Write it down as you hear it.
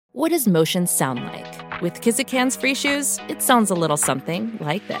What does motion sound like? With Kizikans free shoes, it sounds a little something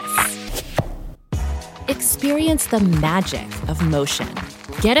like this. Experience the magic of motion.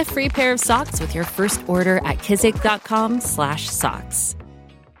 Get a free pair of socks with your first order at kizik.com/socks.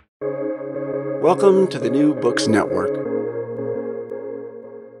 Welcome to the New Books Network.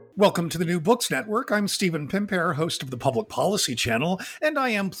 Welcome to the New Books Network. I'm Stephen Pimpare, host of the Public Policy Channel, and I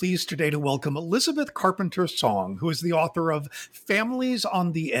am pleased today to welcome Elizabeth Carpenter-Song, who is the author of Families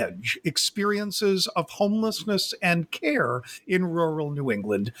on the Edge, Experiences of Homelessness and Care in Rural New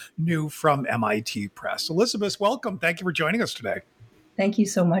England, new from MIT Press. Elizabeth, welcome. Thank you for joining us today. Thank you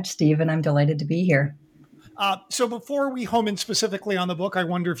so much, Stephen. I'm delighted to be here. So before we home in specifically on the book, I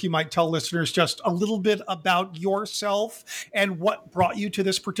wonder if you might tell listeners just a little bit about yourself and what brought you to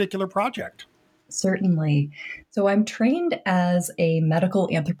this particular project. Certainly. So I'm trained as a medical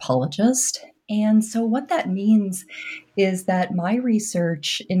anthropologist. And so what that means is that my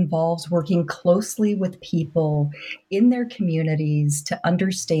research involves working closely with people in their communities to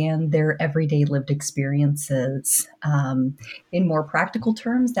understand their everyday lived experiences. In more practical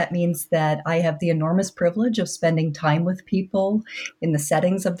terms, that means that I have the enormous privilege of spending time with people in the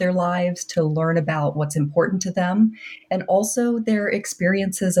settings of their lives to learn about what's important to them, and also their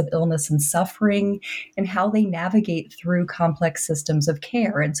experiences of illness and suffering and how they navigate through complex systems of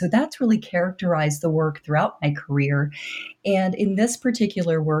care. And so that's really characterized the work throughout my career. And in this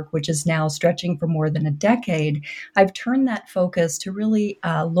particular work, which is now stretching for more than a decade, I've turned that focus to really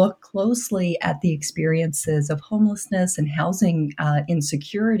look closely at the experiences of homelessness and housing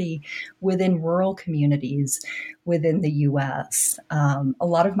insecurity within rural communities within the U.S. A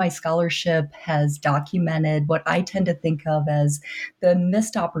lot of my scholarship has documented what I tend to think of as the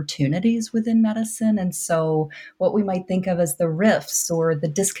missed opportunities within medicine. And so what we might think of as the rifts or the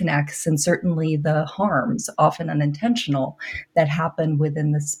disconnects and certainly the harms, often unintentional, that happen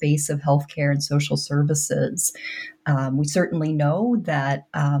within the space of healthcare and social services. We certainly know that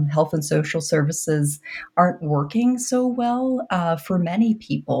health and social services aren't working so well for many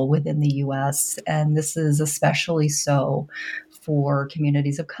people within the U.S., and this is especially so for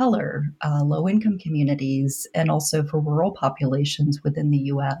communities of color, low-income communities, and also for rural populations within the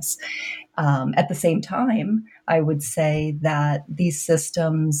U.S. At the same time, I would say that these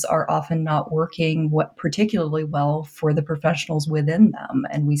systems are often not working particularly well for the professionals within them.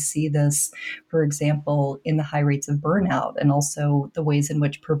 And we see this, for example, in the high rates of burnout and also the ways in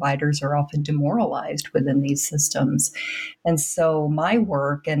which providers are often demoralized within these systems. And so my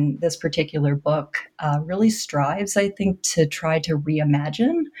work and this particular book really strives, I think, to try to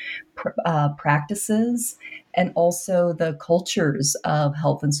reimagine practices and also the cultures of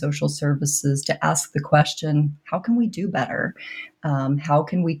health and social services to ask the question, how can we do better? How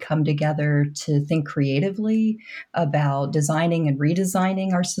can we come together to think creatively about designing and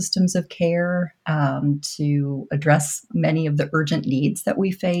redesigning our systems of care to address many of the urgent needs that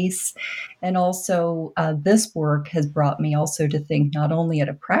we face? And also, this work has brought me also to think not only at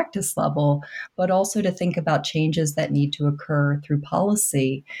a practice level, but also to think about changes that need to occur through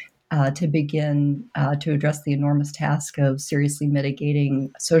policy to begin to address the enormous task of seriously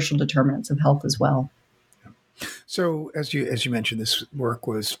mitigating social determinants of health as well. So, as you mentioned, this work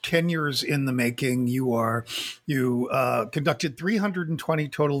was 10 years in the making. You conducted 320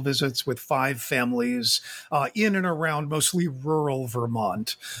 total visits with 5 families in and around mostly rural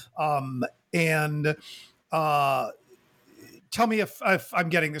Vermont, and. Tell me if I'm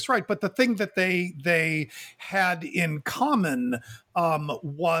getting this right, but the thing that they had in common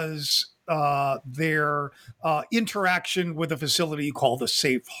was their interaction with a facility you call the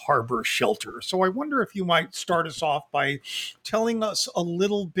Safe Harbor Shelter. So I wonder if you might start us off by telling us a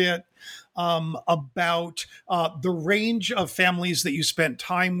little bit about the range of families that you spent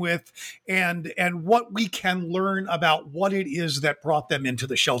time with and what we can learn about what it is that brought them into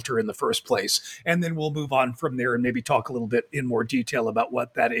the shelter in the first place. And then we'll move on from there and maybe talk a little bit in more detail about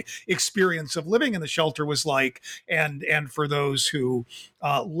what that experience of living in the shelter was like, and for those who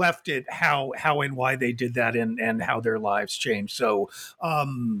left it, how and why they did that and how their lives changed. So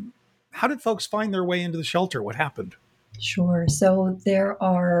how did folks find their way into the shelter? What happened? Sure. So there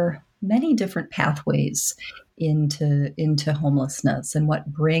are many different pathways into homelessness and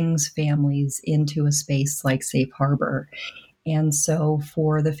what brings families into a space like Safe Harbor. And so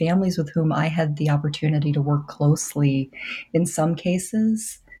for the families with whom I had the opportunity to work closely, in some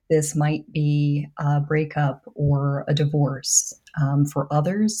cases, this might be a breakup or a divorce. For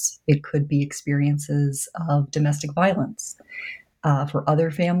others, it could be experiences of domestic violence. For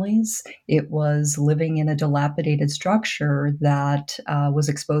other families, it was living in a dilapidated structure that was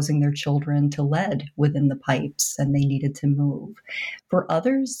exposing their children to lead within the pipes and they needed to move. For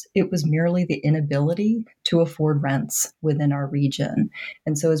others, it was merely the inability to afford rents within our region.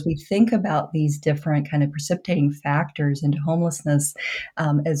 And so, as we think about these different kind of precipitating factors into homelessness,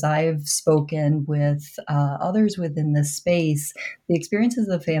 as I've spoken with others within this space, the experiences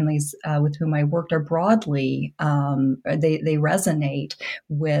of the families with whom I worked are broadly they resonate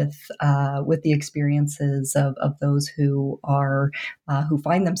with the experiences of those who are who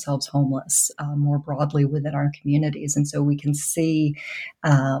find themselves homeless more broadly within our communities, and so we can see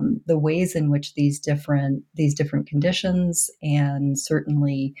the ways in which these different conditions and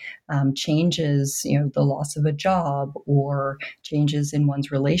certainly changes, the loss of a job or changes in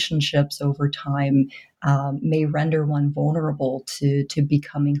one's relationships over time may render one vulnerable to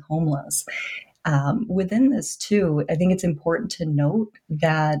becoming homeless. Within this, too, I think it's important to note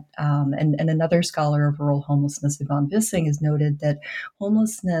that, and another scholar of rural homelessness, Yvonne Bissing, has noted that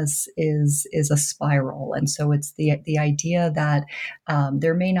homelessness is a spiral. And so it's the idea that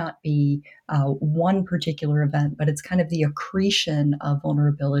there may not be one particular event, but it's kind of the accretion of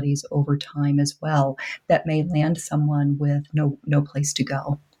vulnerabilities over time as well that may land someone with no place to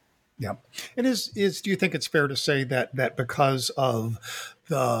go. Yeah. And do you think it's fair to say that because of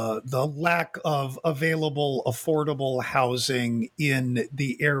the lack of available affordable housing in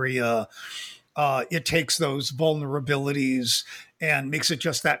the area, it takes those vulnerabilities and makes it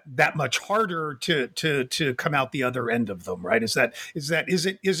just that much harder to come out the other end of them, right? Is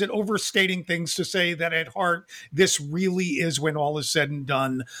it overstating things to say that at heart this really is, when all is said and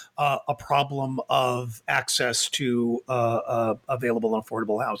done, a problem of access to available and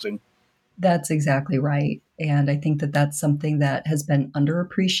affordable housing? That's exactly right. And I think that that's something that has been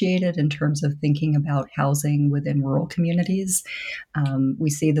underappreciated in terms of thinking about housing within rural communities. We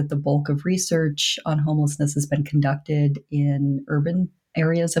see that the bulk of research on homelessness has been conducted in urban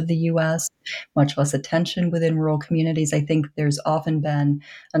areas of the US, much less attention within rural communities. I think there's often been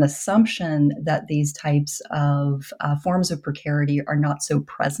an assumption that these types of forms of precarity are not so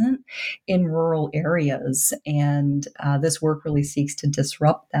present in rural areas. And this work really seeks to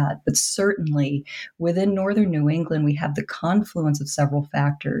disrupt that. But certainly within northern New England, we have the confluence of several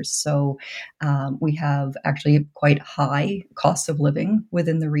factors. So we have actually quite high costs of living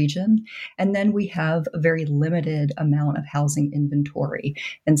within the region. And then we have a very limited amount of housing inventory.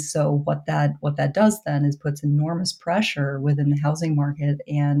 And so what that does then is puts enormous pressure within the housing market,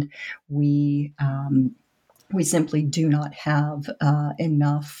 and we simply do not have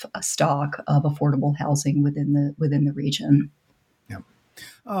enough stock of affordable housing within the region. Yeah.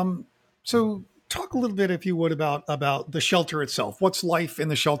 So talk a little bit, if you would, about the shelter itself. What's life in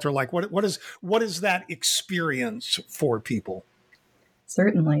the shelter like? What is that experience for people?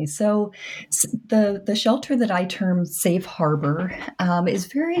 Certainly. So the shelter that I term safe harbor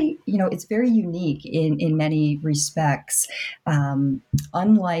is it's very unique in many respects.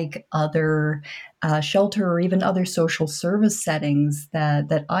 Unlike other shelter or even other social service settings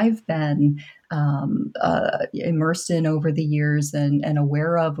that I've been immersed in over the years and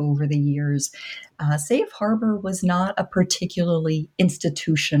aware of over the years, Safe Harbor was not a particularly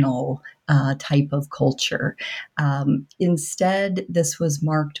institutional type of culture. Instead, this was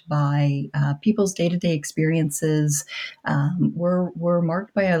marked by people's day-to-day experiences were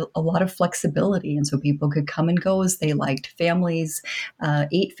marked by a lot of flexibility, and so people could come and go as they liked.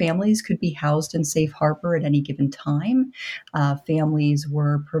 8 families could be housed in Safe Harbor at any given time. Families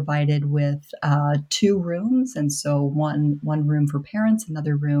were provided with 2 rooms, and so one room for parents,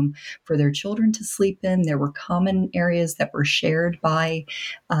 another room for their children to sleep in. There were common areas that were shared by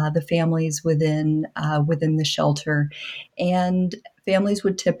the families within the shelter, and families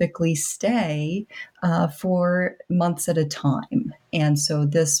would typically stay for months at a time. And so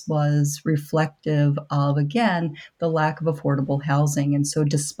this was reflective of, again, the lack of affordable housing. And so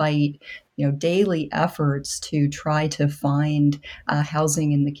despite daily efforts to try to find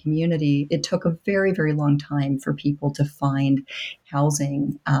housing in the community, it took a very, very long time for people to find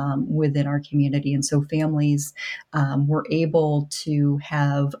housing within our community. And so families were able to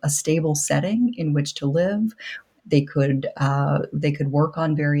have a stable setting in which to live. They could work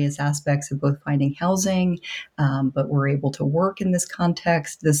on various aspects of both finding housing, but were able to work in this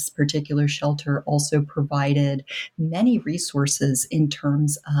context. This particular shelter also provided many resources in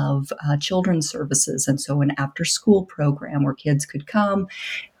terms of children's services, and so an after-school program where kids could come,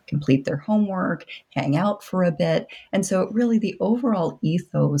 complete their homework, hang out for a bit. And so really the overall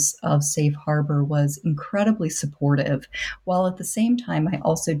ethos of Safe Harbor was incredibly supportive, while at the same time I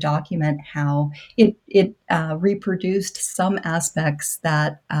also document how it reproduced some aspects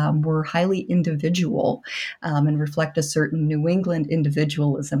that were highly individual and reflect a certain New England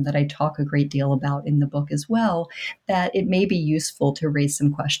individualism that I talk a great deal about in the book as well, that it may be useful to raise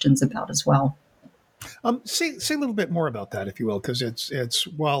some questions about as well. Say a little bit more about that, if you will, because it's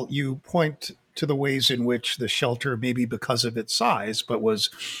while you point to the ways in which the shelter, maybe because of its size, but was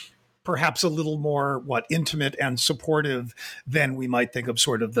perhaps a little more intimate and supportive than we might think of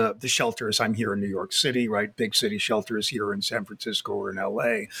sort of the shelters. I'm here in New York City, right? Big city shelters here in San Francisco or in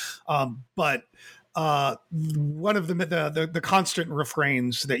LA. But one of the constant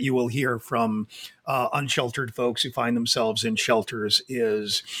refrains that you will hear from unsheltered folks who find themselves in shelters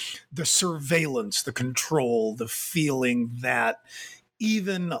is the surveillance, the control, the feeling that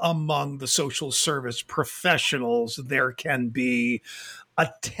even among the social service professionals, there can be a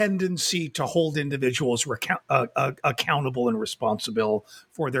tendency to hold individuals accountable and responsible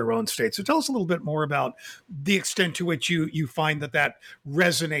for their own state. So tell us a little bit more about the extent to which you find that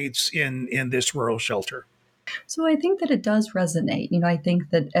resonates in this rural shelter. So I think that it does resonate. I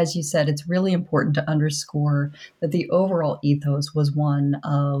think that, as you said, it's really important to underscore that the overall ethos was one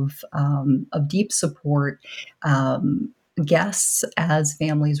of deep support. Guests, as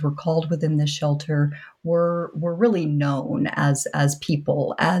families were called within the shelter, were really known as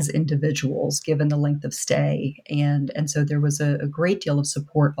people, as individuals, given the length of stay, and so there was a great deal of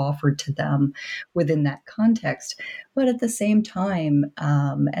support offered to them within that context. But at the same time,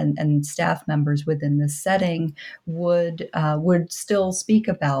 and staff members within this setting would still speak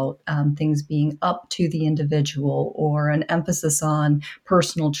about things being up to the individual, or an emphasis on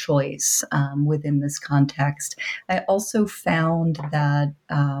personal choice within this context. I also found that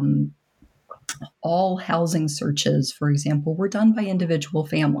all housing searches, for example, were done by individual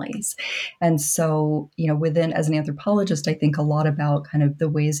families. And so, as an anthropologist, I think a lot about kind of the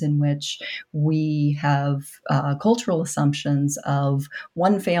ways in which we have cultural assumptions of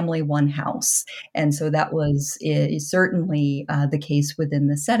one family, one house. And so that was certainly the case within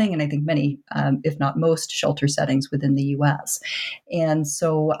the setting, and I think many, if not most, shelter settings within the U.S. And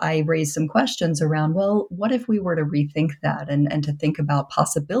so I raised some questions around, well, what if we were to rethink that and to think about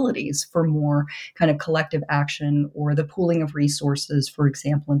possibilities for more kind of collective action, or the pooling of resources, for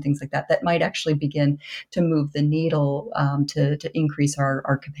example, and things like that, that might actually begin to move the needle to increase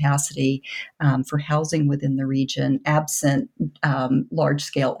our capacity for housing within the region, absent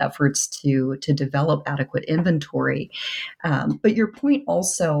large-scale efforts to develop adequate inventory. But your point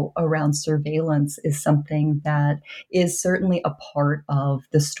also around surveillance is something that is certainly a part of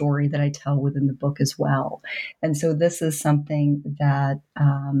the story that I tell within the book as well. And so this is something that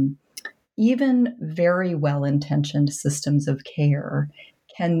even very well-intentioned systems of care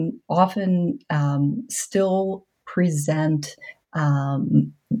can often still present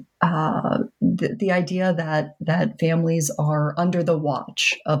the idea that families are under the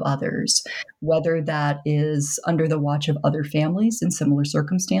watch of others, whether that is under the watch of other families in similar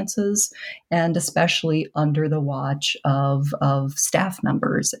circumstances, and especially under the watch of staff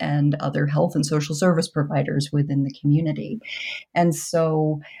members and other health and social service providers within the community. And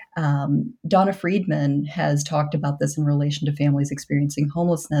so Donna Friedman has talked about this in relation to families experiencing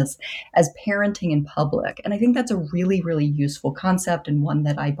homelessness as parenting in public. And I think that's a really, really useful concept, and one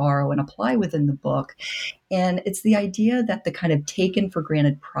that I borrow and apply within the book. And it's the idea that the kind of taken for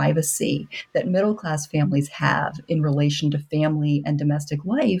granted privacy that middle-class families have in relation to family and domestic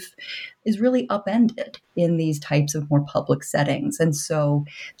life is really upended in these types of more public settings. And so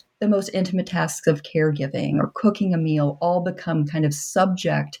the most intimate tasks of caregiving or cooking a meal all become kind of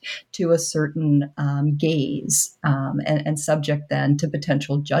subject to a certain gaze and subject then to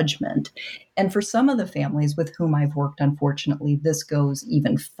potential judgment. And for some of the families with whom I've worked, unfortunately, this goes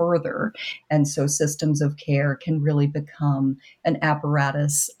even further. And so systems of care can really become an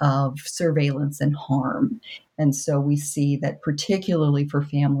apparatus of surveillance and harm. And so we see that particularly for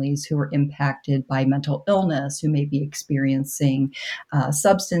families who are impacted by mental illness, who may be experiencing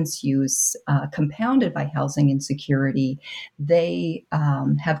substance use compounded by housing insecurity, they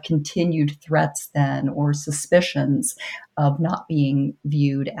have continued threats then, or suspicions of not being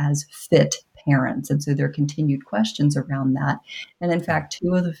viewed as fit parents. And so there are continued questions around that. And in fact,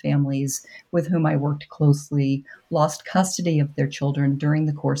 two of the families with whom I worked closely lost custody of their children during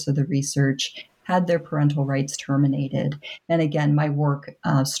the course of the research, had their parental rights terminated. And again, my work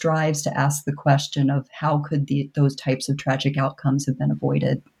strives to ask the question of how could those types of tragic outcomes have been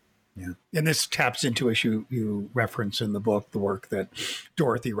avoided. Yeah. And this taps into issue you reference in the book, the work that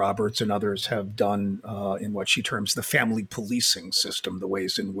Dorothy Roberts and others have done in what she terms the family policing system, the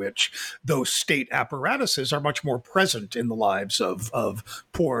ways in which those state apparatuses are much more present in the lives of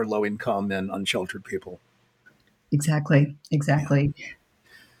poor, low income, and unsheltered people. Exactly. Exactly.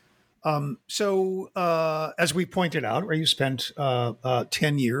 As we pointed out, where you spent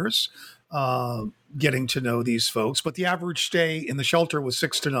 10 years getting to know these folks, but the average stay in the shelter was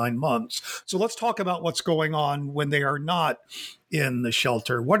 6 to 9 months. So let's talk about what's going on when they are not in the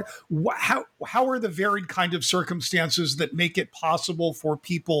shelter. How are the varied kind of circumstances that make it possible for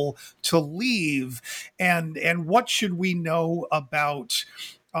people to leave, and what should we know about?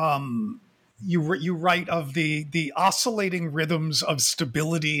 You write of the oscillating rhythms of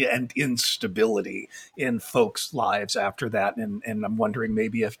stability and instability in folks' lives after that, and I'm wondering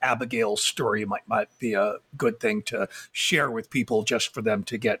maybe if Abigail's story might be a good thing to share with people, just for them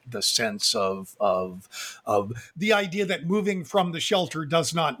to get the sense of the idea that moving from the shelter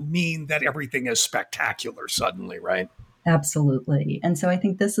does not mean that everything is spectacular suddenly, right? Absolutely. And so I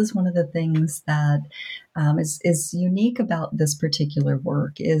think this is one of the things that is unique about this particular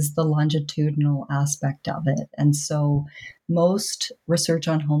work is the longitudinal aspect of it. And so most research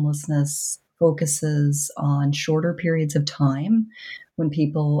on homelessness focuses on shorter periods of time when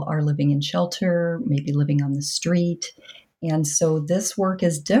people are living in shelter, maybe living on the street. And so this work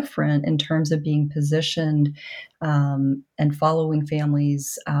is different in terms of being positioned and following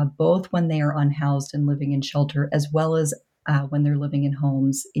families both when they are unhoused and living in shelter, as well as when they're living in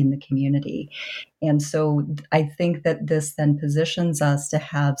homes in the community. And so I think that this then positions us to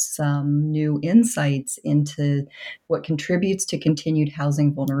have some new insights into what contributes to continued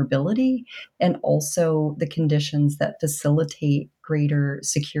housing vulnerability and also the conditions that facilitate greater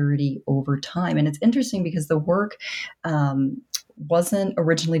security over time. And it's interesting because the work wasn't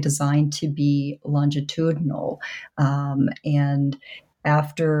originally designed to be longitudinal. And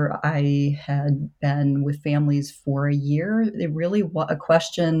after I had been with families for a year, it really a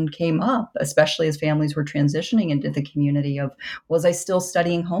question came up, especially as families were transitioning into the community of, was I still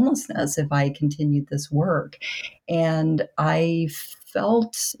studying homelessness if I continued this work? And I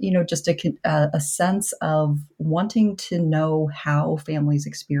felt, just a sense of wanting to know how families'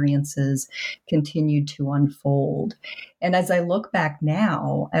 experiences continued to unfold. And as I look back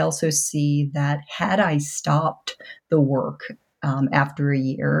now, I also see that had I stopped the work after a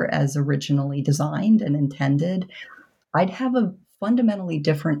year as originally designed and intended, I'd have a fundamentally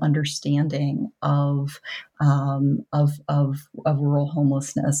different understanding of rural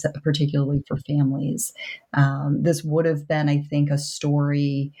homelessness, particularly for families. This would have been, I think, a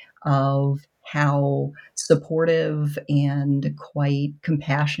story of how supportive and quite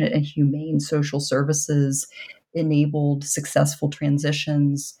compassionate and humane social services enabled successful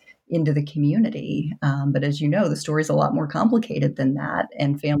transitions into the community. But as you know, the story is a lot more complicated than that.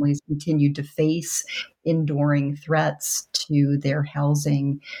 And families continued to face enduring threats to their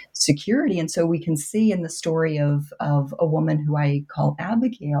housing security. And so we can see in the story of a woman who I call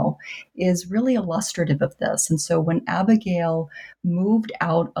Abigail is really illustrative of this. And so when Abigail moved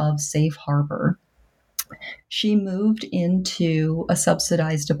out of Safe Harbor, she moved into a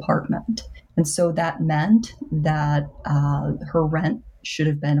subsidized apartment. And so that meant that her rent should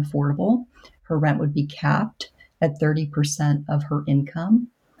have been affordable. Her rent would be capped at 30% of her income.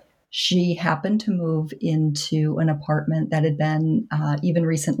 She happened to move into an apartment that had been even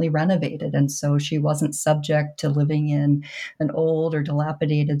recently renovated. And so she wasn't subject to living in an old or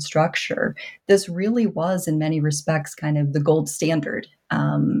dilapidated structure. This really was, in many respects, kind of the gold standard,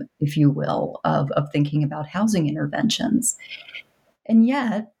 if you will, of thinking about housing interventions. And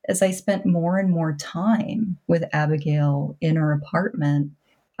yet, as I spent more and more time with Abigail in her apartment,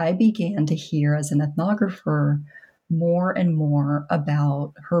 I began to hear as an ethnographer more and more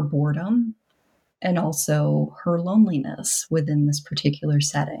about her boredom and also her loneliness within this particular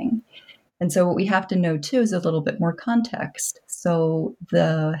setting. And so what we have to know too is a little bit more context. So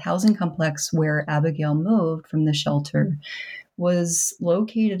the housing complex where Abigail moved from the shelter was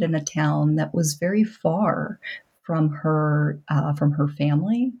located in a town that was very far from her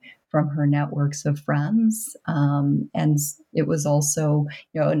family, from her networks of friends, and it was also,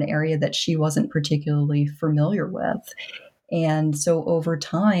 an area that she wasn't particularly familiar with. And so over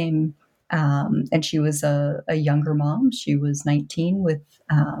time, and she was a younger mom. She was 19 with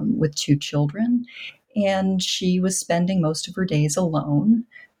 2 children, and she was spending most of her days alone,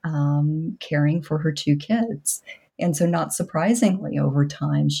 caring for her 2 kids. And so, not surprisingly, over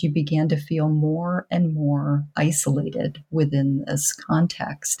time, she began to feel more and more isolated within this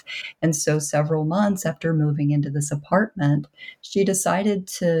context. And so, several months after moving into this apartment, she decided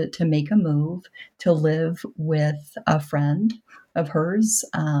to make a move to live with a friend of hers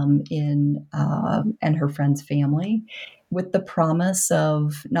and her friend's family, with the promise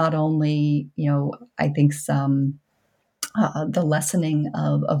of not only, I think some the lessening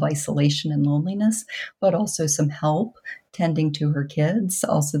of isolation and loneliness, but also some help tending to her kids,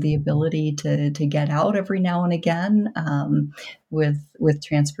 also the ability to get out every now and again with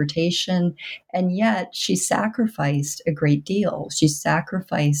transportation. And yet she sacrificed a great deal. She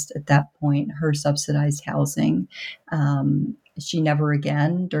sacrificed at that point her subsidized housing. She never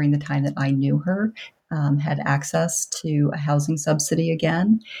again, during the time that I knew her, had access to a housing subsidy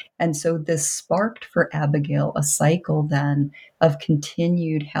again. And so this sparked for Abigail a cycle then of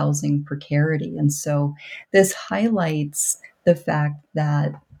continued housing precarity. And so this highlights the fact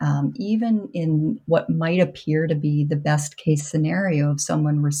that even in what might appear to be the best case scenario of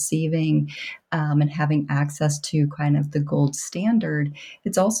someone receiving and having access to kind of the gold standard,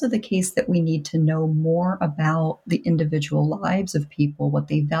 it's also the case that we need to know more about the individual lives of people, what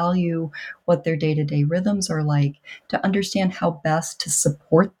they value, what their day-to-day rhythms are like, to understand how best to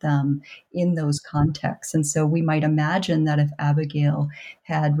support them in those contexts. And so we might imagine that if Abigail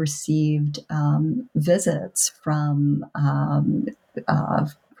had received visits from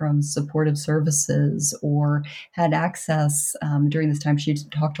supportive services, or had access during this time, she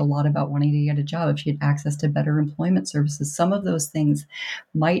talked a lot about wanting to get a job. If she had access to better employment services, some of those things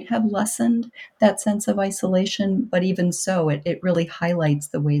might have lessened that sense of isolation. But even so, it really highlights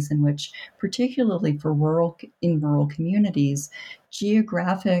the ways in which, particularly for rural communities,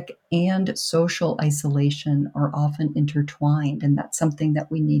 geographic and social isolation are often intertwined. And that's something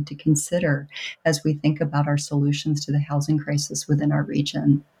that we need to consider as we think about our solutions to the housing crisis within our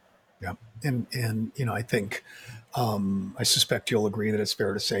region. Yeah. And I think, I suspect you'll agree that it's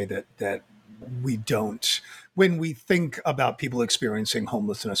fair to say that we don't, when we think about people experiencing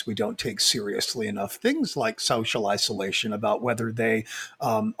homelessness, we don't take seriously enough things like social isolation, about whether they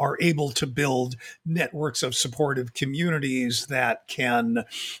are able to build networks of supportive communities that can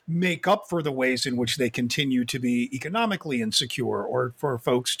make up for the ways in which they continue to be economically insecure, or for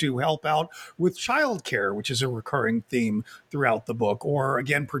folks to help out with childcare, which is a recurring theme throughout the book, or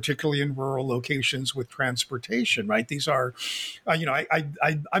again, particularly in rural locations with transportation, right? These are,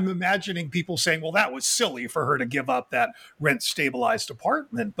 I'm imagining people saying, well, that was silly for her to give up that rent stabilized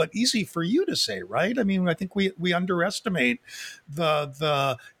apartment, but easy for you to say, right? I mean, I think we underestimate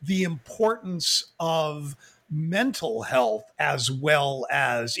the importance of mental health as well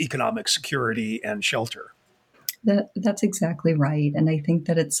as economic security and shelter. That's exactly right. And I think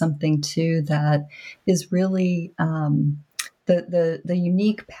that it's something too that is really the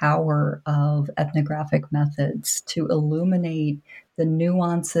unique power of ethnographic methods to illuminate the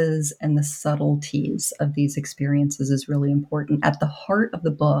nuances and the subtleties of these experiences is really important. At the heart of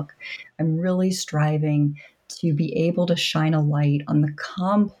the book, I'm really striving to be able to shine a light on the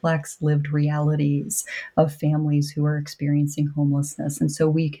complex lived realities of families who are experiencing homelessness. And so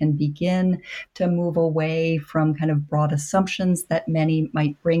we can begin to move away from kind of broad assumptions that many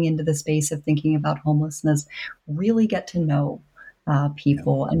might bring into the space of thinking about homelessness, really get to know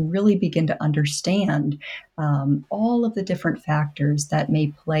people and really begin to understand all of the different factors that may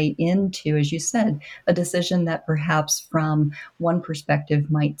play into, as you said, a decision that perhaps from one perspective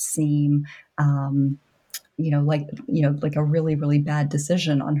might seem like a really, really bad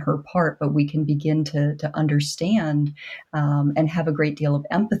decision on her part, but we can begin to understand and have a great deal of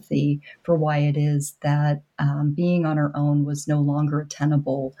empathy for why it is that being on her own was no longer a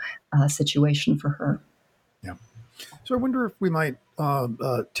tenable situation for her. Yeah. So I wonder if we might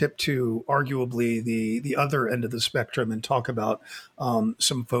tip to arguably the other end of the spectrum and talk about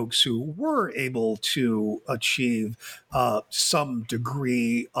some folks who were able to achieve some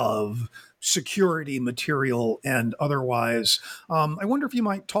degree of security, material and otherwise. I wonder if you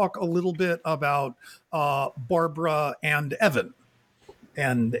might talk a little bit about Barbara and Evan,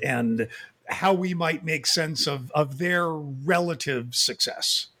 and how we might make sense of their relative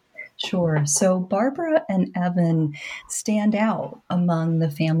success. Sure. So Barbara and Evan stand out among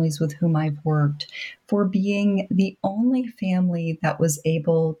the families with whom I've worked for being the only family that was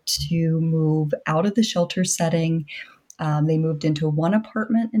able to move out of the shelter setting. They moved into one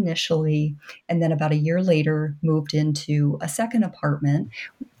apartment initially, and then about a year later moved into a second apartment.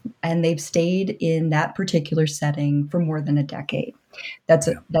 And they've stayed in that particular setting for more than a decade. That's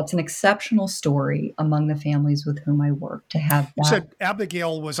an exceptional story among the families with whom I work to have You that. said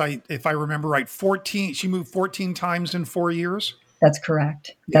Abigail was, if I remember right, 14. She moved 14 times in 4 years. That's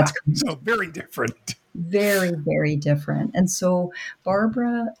correct. Yeah. That's correct. So very different. Very, very different. And so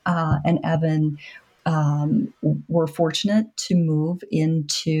Barbara and Evan were fortunate to move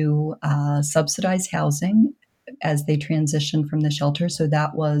into subsidized housing as they transitioned from the shelter. So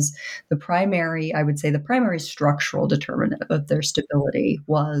that was the primary, I would say, the primary structural determinant of their stability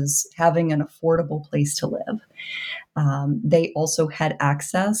was having an affordable place to live. They also had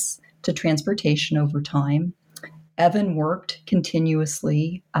access to transportation over time. Evan worked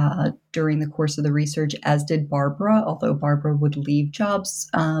continuously during the course of the research, as did Barbara, although Barbara would leave jobs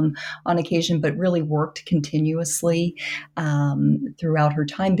on occasion, but really worked continuously throughout her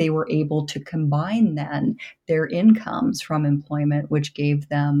time. They were able to combine then their incomes from employment, which gave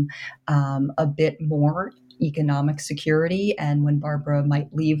them a bit more economic security. And when Barbara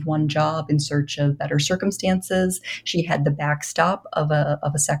might leave one job in search of better circumstances, she had the backstop of a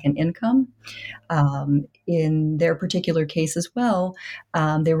second income. In their particular case as well,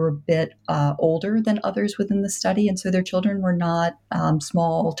 they were a bit older than others within the study, and so their children were not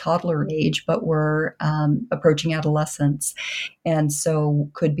small toddler age, but were approaching adolescence, and so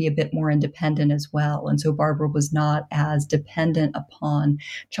could be a bit more independent as well. And so Barbara was not as dependent upon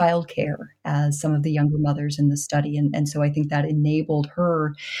childcare as some of the younger mothers in the study, and so I think that enabled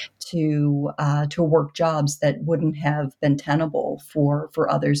her to work jobs that wouldn't have been tenable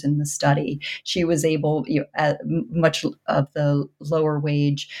for others in the study. She was able, at much of the lower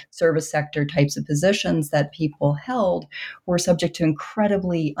wage service sector types of positions that people held were subject to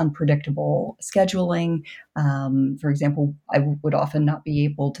incredibly unpredictable scheduling. For example, I would often not be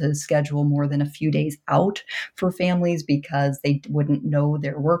able to schedule more than a few days out for families because they wouldn't know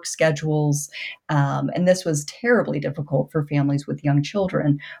their work schedules. And this was terribly difficult for families with young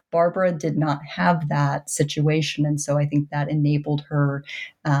children. Barbara did not have that situation. And so I think that enabled her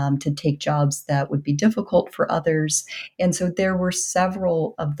to take jobs that would be difficult for others. And so there were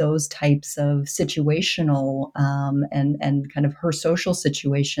several of those types of situational and kind of her social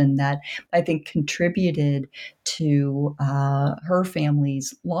situation that I think contributed to her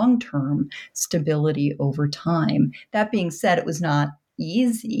family's long-term stability over time. That being said, it was not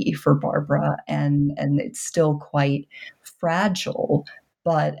easy for Barbara, and it's still quite fragile.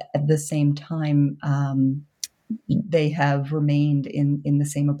 But at the same time, they have remained in the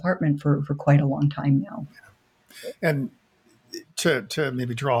same apartment for quite a long time now. And to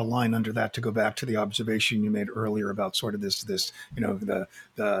maybe draw a line under that, to go back to the observation you made earlier about sort of this the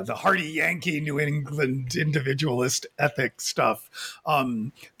hardy Yankee New England individualist ethic stuff.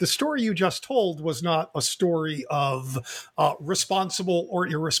 The story you just told was not a story of responsible or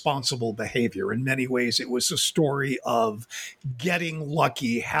irresponsible behavior. In many ways, it was a story of getting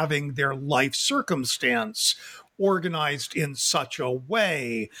lucky, having their life circumstance organized in such a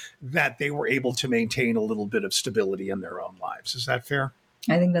way that they were able to maintain a little bit of stability in their own lives. Is that fair?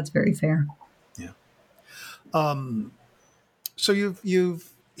 I think that's very fair. Yeah. So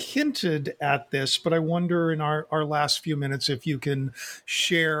you've hinted at this, but I wonder in our last few minutes if you can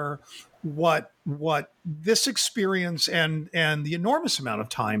share what this experience and the enormous amount of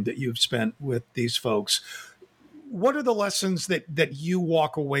time that you've spent with these folks, what are the lessons that you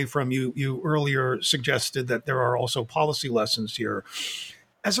walk away from? You earlier suggested that there are also policy lessons here.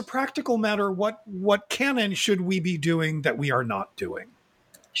 As a practical matter, what can and should we be doing that we are not doing?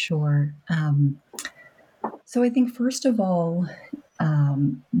 Sure. So I think first of all,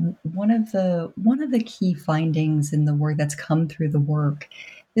 one of the key findings in the work that's come through the work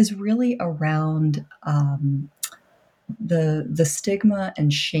is really around the stigma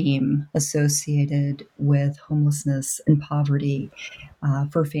and shame associated with homelessness and poverty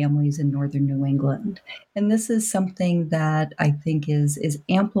for families in northern New England. And this is something that I think is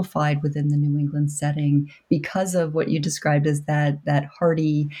amplified within the New England setting because of what you described as that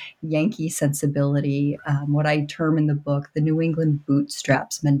hardy Yankee sensibility, what I term in the book the New England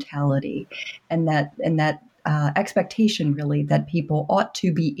bootstraps mentality, and that expectation really that people ought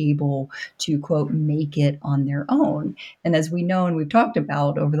to be able to, quote, make it on their own. And as we know, and we've talked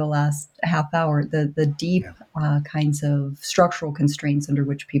about over the last half hour, the deep kinds of structural constraints under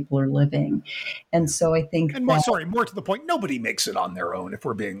which people are living. And so I think more to the point, nobody makes it on their own, if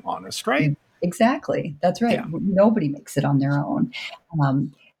we're being honest, right? Exactly. That's right. Yeah. Nobody makes it on their own.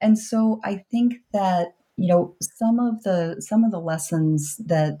 And so I think that some of the lessons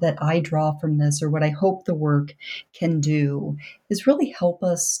that I draw from this, or what I hope the work can do, is really help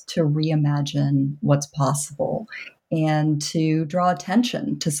us to reimagine what's possible and to draw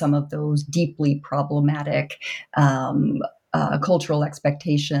attention to some of those deeply problematic cultural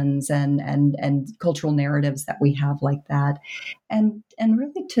expectations and cultural narratives that we have like that, and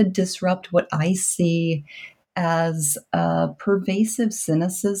really to disrupt what I see as a pervasive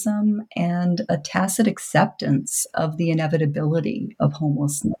cynicism and a tacit acceptance of the inevitability of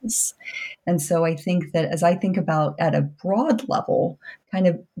homelessness. And so I think that as I think about at a broad level, kind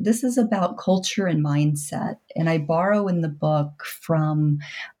of this is about culture and mindset. And I borrow in the book from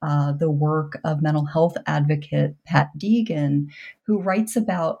the work of mental health advocate Pat Deegan, who writes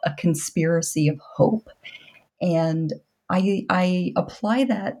about a conspiracy of hope. And I apply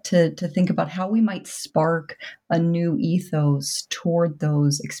that to think about how we might spark a new ethos toward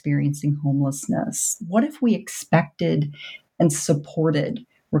those experiencing homelessness. What if we expected and supported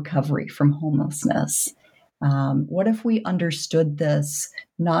recovery from homelessness? What if we understood this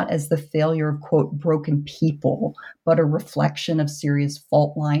not as the failure of, quote, broken people, but a reflection of serious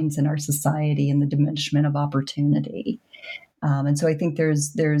fault lines in our society and the diminishment of opportunity? And so I think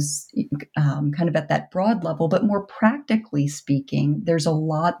there's kind of at that broad level, but more practically speaking, there's a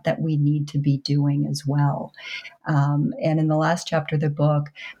lot that we need to be doing as well. And in the last chapter of the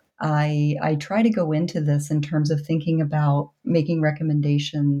book, I try to go into this in terms of thinking about making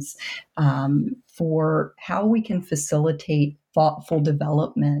recommendations for how we can facilitate thoughtful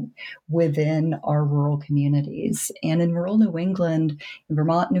development within our rural communities. And in rural New England, in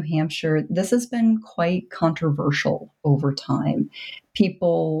Vermont, New Hampshire, this has been quite controversial over time.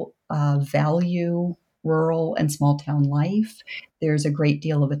 People value rural and small town life. There's a great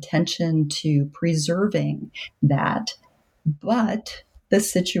deal of attention to preserving that. But the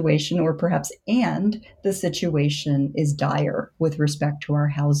situation, or perhaps the situation is dire with respect to our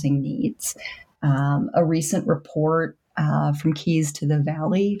housing needs. A recent report from Keys to the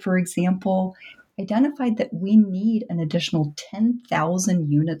Valley, for example, identified that we need an additional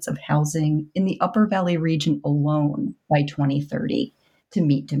 10,000 units of housing in the Upper Valley region alone by 2030 to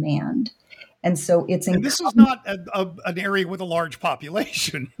meet demand. And so and this is not an area with a large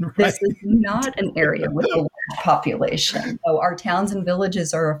population, right? This is not an area with a large population. So our towns and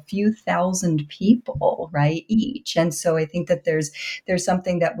villages are a few thousand people, right, each. And so I think that there's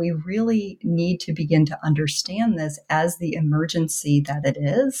something that we really need to begin to understand this as the emergency that it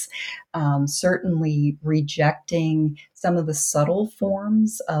is. Certainly rejecting some of the subtle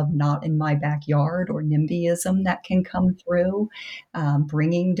forms of not in my backyard or NIMBYism that can come through,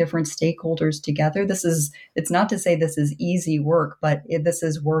 bringing different stakeholders together. It's not to say this is easy work, but this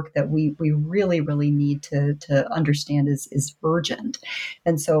is work that we really, really need to understand is urgent.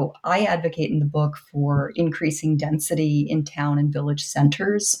 And so I advocate in the book for increasing density in town and village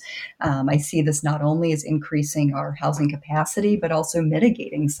centers. I see this not only as increasing our housing capacity, but also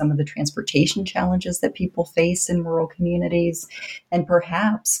mitigating some of the transportation challenges that people face in rural communities, and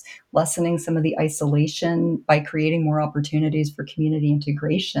perhaps lessening some of the isolation by creating more opportunities for community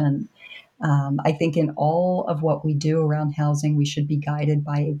integration. I think in all of what we do around housing, we should be guided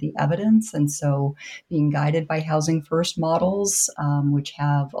by the evidence. And so being guided by housing first models, which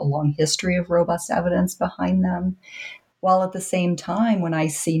have a long history of robust evidence behind them. While at the same time, when I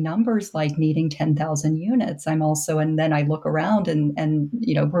see numbers like needing 10,000 units, I'm also, and then I look around and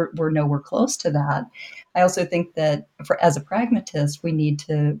we're nowhere close to that. I also think that as a pragmatist, we need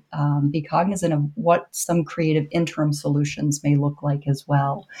to be cognizant of what some creative interim solutions may look like as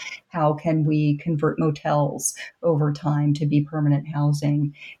well. How can we convert motels over time to be permanent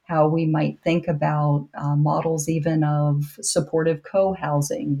housing? How we might think about models even of supportive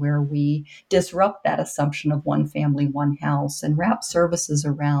co-housing, where we disrupt that assumption of one family, one house, and wrap services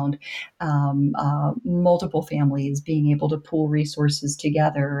around multiple families being able to pool resources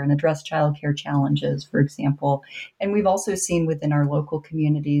together and address childcare challenges, for example. And we've also seen within our local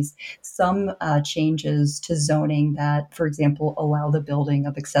communities some changes to zoning that, for example, allow the building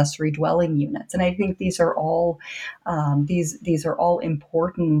of accessory dwelling units. And I think these are all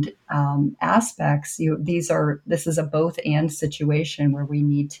important aspects. This is a both and situation where we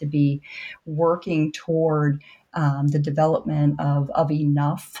need to be working toward the development of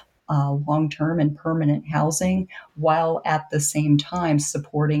enough long-term and permanent housing, while at the same time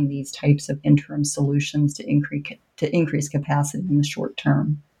supporting these types of interim solutions to increase capacity in the short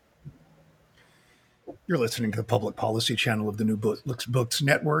term. You're listening to the Public Policy Channel of the New Books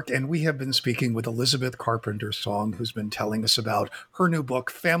Network, and we have been speaking with Elizabeth Carpenter-Song, who's been telling us about her new book,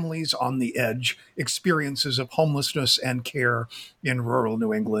 Families on the Edge, Experiences of Homelessness and Care in Rural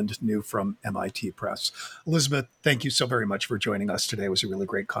New England, new from MIT Press. Elizabeth, thank you so very much for joining us today. It was a really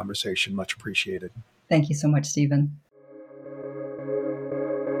great conversation. Much appreciated. Thank you so much, Stephen.